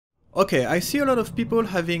Okay, I see a lot of people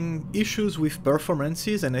having issues with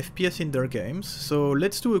performances and FPS in their games, so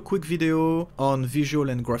let's do a quick video on visual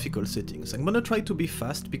and graphical settings. I'm gonna try to be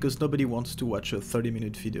fast because nobody wants to watch a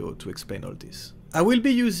 30-minute video to explain all this. I will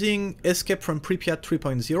be using Escape from Pripyat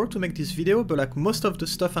 3.0 to make this video, but like most of the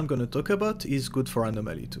stuff I'm gonna talk about is good for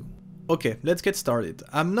Anomaly too. Okay, let's get started.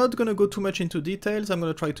 I'm not gonna go too much into details, I'm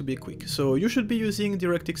gonna try to be quick. So you should be using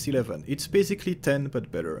DirectX 11. It's basically 10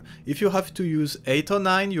 but better. If you have to use 8 or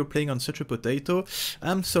 9, you're playing on such a potato,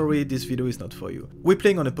 I'm sorry, this video is not for you. We're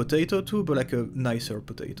playing on a potato too, but like a nicer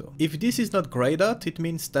potato. If this is not grayed out, it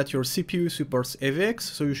means that your CPU supports AVX,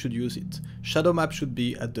 so you should use it. Shadow map should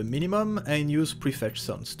be at the minimum, and use prefetch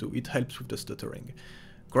sounds too, it helps with the stuttering.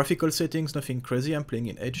 Graphical settings, nothing crazy, I'm playing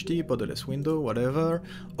in HD, borderless window, whatever.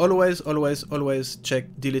 Always check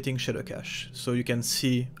deleting shadow cache, so you can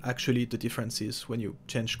see actually the differences when you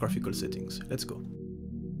change graphical settings. Let's go.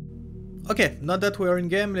 Okay, now that we're in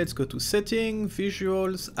game, let's go to setting,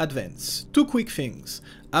 visuals, advanced. Two quick things.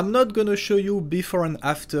 I'm not gonna show you before and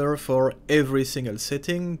after for every single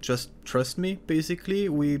setting, just trust me, basically,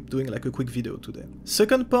 we're doing like a quick video today.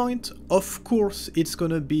 Second point, of course, it's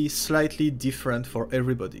gonna be slightly different for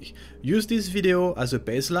everybody. Use this video as a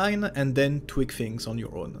baseline and then tweak things on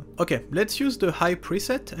your own. Okay, let's use the high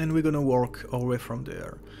preset and we're gonna work our way from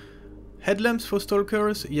there. Headlamps for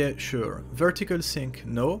stalkers? Yeah, sure. Vertical sync?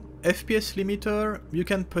 No. FPS limiter? You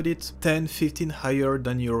can put it 10-15 higher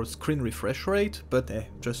than your screen refresh rate, but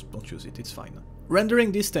just don't use it, it's fine.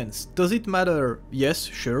 Rendering distance? Does it matter? Yes,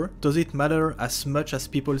 sure. Does it matter as much as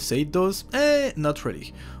people say it does? Not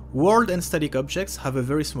really. World and static objects have a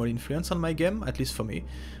very small influence on my game, at least for me.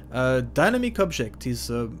 Dynamic object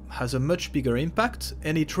has a much bigger impact,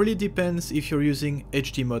 and it really depends if you're using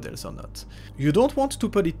HD models or not. You don't want to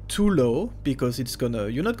put it too low, because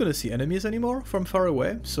you're not gonna see enemies anymore from far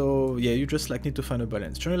away, so yeah, you just like need to find a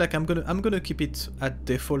balance. Generally, like I'm gonna keep it at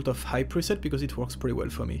default of high preset because it works pretty well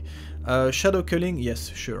for me. Shadow culling, yes,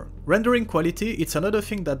 sure. Rendering quality, it's another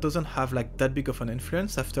thing that doesn't have like that big of an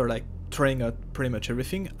influence after like trying out pretty much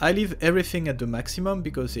everything. I leave everything at the maximum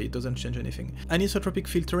because it doesn't change anything. Anisotropic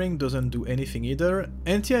filtering doesn't do anything either.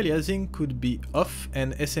 Anti-aliasing could be off,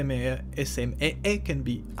 and SMAA can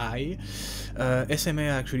be high. SMA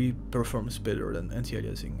actually performs better than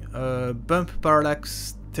anti-aliasing. Bump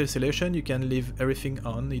parallax tessellation, you can leave everything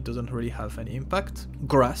on, it doesn't really have any impact.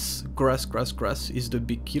 Grass is the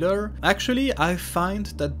big killer. Actually, I find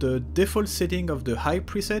that the default setting of the high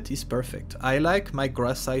preset is perfect. I like my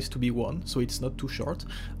grass size to be 1, so it's not too short.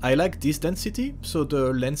 I like this density, so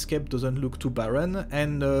the landscape doesn't look too barren,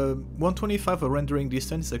 and 125 of rendering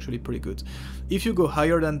distance is actually pretty good. If you go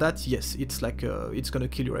higher than that, yes, it's like it's gonna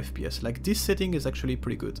kill your FPS. Like this setting is actually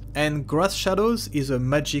pretty good. And grass shadows is a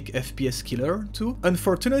magic FPS killer too.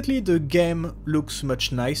 Unfortunately, the game looks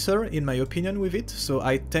much nicer in my opinion with it, so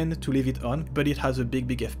I tend to leave it on, but it has a big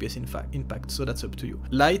FPS impact, so that's up to you.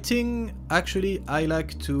 Lighting, actually I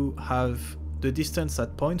like to have the distance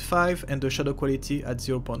at 0.5 and the shadow quality at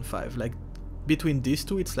 0.5. Like between these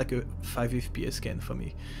two, it's like a 5 FPS scan for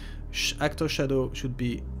me. Actor shadow should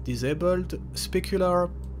be disabled.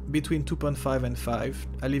 Specular between 2.5 and 5.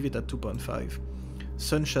 I leave it at 2.5.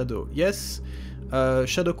 Sun shadow, yes.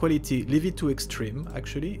 Shadow quality, leave it to extreme,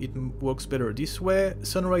 actually, it works better this way.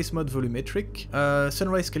 Sunrise mode volumetric.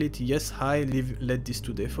 Sunrise quality, yes, high, let this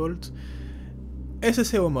to default.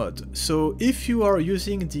 SSAO mode, so if you are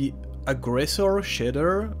using the aggressor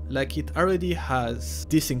shader, like it already has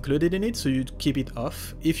this included in it, so you keep it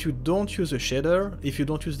off. If you don't use a shader, if you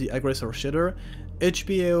don't use the aggressor shader,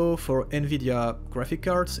 HBAO for NVIDIA graphic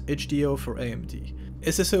cards, HDAO for AMD.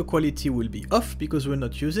 SSAO quality will be off because we're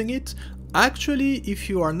not using it. Actually, if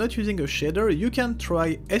you are not using a shader, you can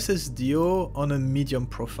try SSDO on a medium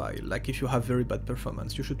profile. Like if you have very bad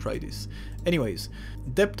performance, you should try this. Anyways,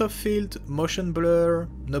 depth of field, motion blur,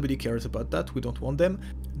 nobody cares about that, we don't want them.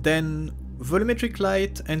 Then volumetric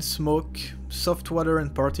light and smoke, soft water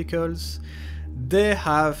and particles. They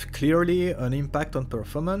have clearly an impact on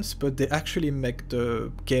performance, but they actually make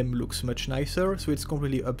the game looks much nicer, so it's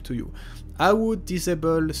completely up to you. I would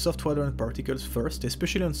disable soft water and particles first,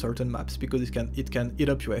 especially on certain maps, because it can eat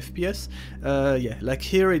up your FPS. Yeah, like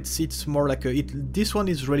here it's more like this one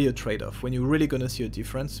is really a trade-off when you're really gonna see a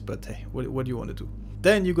difference, but hey, what do you want to do?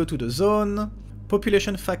 Then you go to the zone.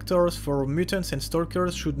 Population factors for mutants and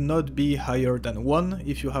stalkers should not be higher than 1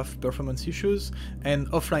 if you have performance issues, and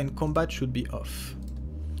offline combat should be off.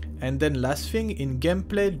 And then last thing, in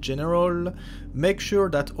gameplay general, make sure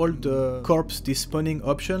that all the corpse despawning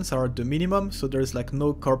options are at the minimum, so there's like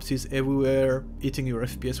no corpses everywhere eating your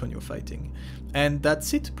FPS when you're fighting. And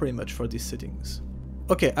that's it pretty much for these settings.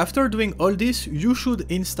 Okay, after doing all this, you should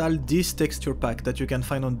install this texture pack that you can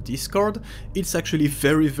find on Discord. It's actually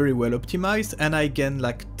very well optimized, and I gain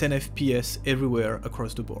like 10 FPS everywhere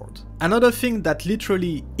across the board. Another thing that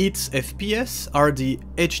literally eats FPS are the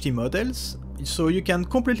HD models. So you can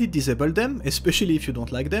completely disable them, especially if you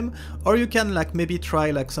don't like them, or you can like maybe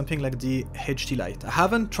try like something like the HD Lite. I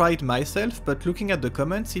haven't tried myself, but looking at the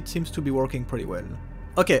comments, it seems to be working pretty well.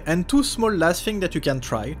 Okay, and two small last things that you can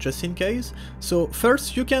try, just in case. So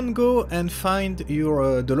first, you can go and find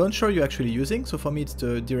the launcher you're actually using. So for me, it's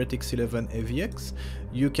the DirectX 11 AVX.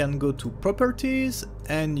 You can go to Properties,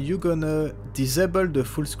 and you're gonna disable the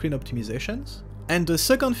full screen optimizations. And the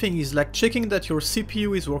second thing is like checking that your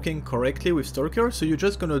CPU is working correctly with Stalker. So you're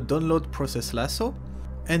just gonna download Process Lasso.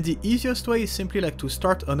 And the easiest way is simply like to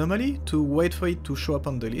start Anomaly, to wait for it to show up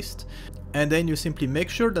on the list. And then you simply make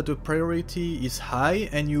sure that the priority is high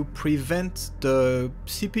and you prevent the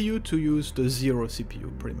CPU to use the 0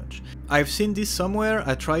 CPU, pretty much. I've seen this somewhere,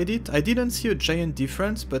 I tried it, I didn't see a giant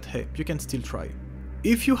difference, but hey, you can still try.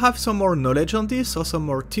 If you have some more knowledge on this or some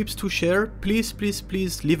more tips to share, please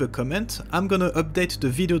leave a comment. I'm gonna update the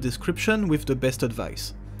video description with the best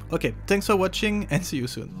advice. Okay, thanks for watching and see you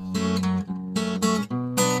soon.